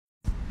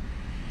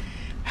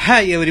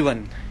Hi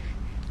everyone,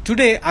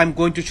 today I'm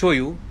going to show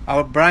you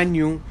our brand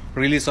new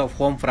release of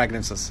home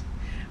fragrances,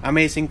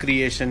 Amazing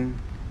Creation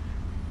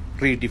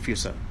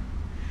Diffuser.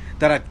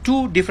 There are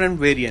two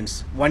different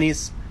variants, one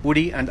is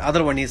woody and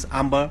other one is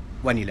amber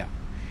vanilla.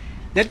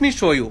 Let me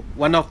show you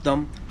one of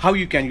them, how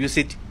you can use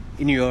it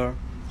in your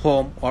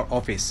home or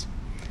office.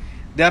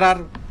 There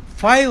are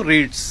 5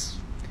 reeds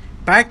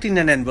packed in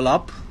an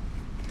envelope,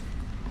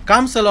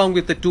 comes along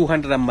with the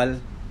 200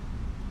 ml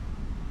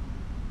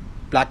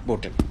black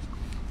bottle.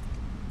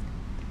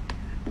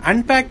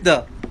 Unpack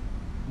the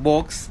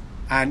box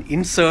and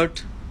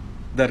insert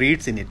the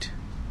reeds in it,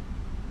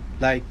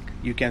 like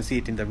you can see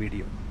it in the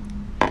video.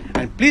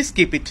 And please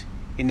keep it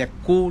in a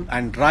cool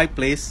and dry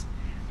place,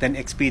 then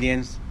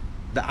experience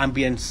the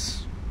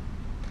ambience.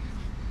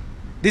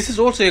 This is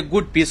also a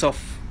good piece of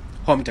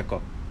home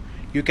decor.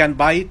 You can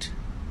buy it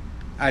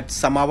at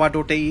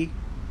samawa.ae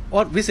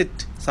or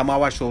visit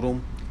Samawa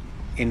showroom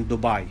in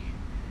Dubai.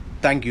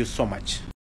 Thank you so much.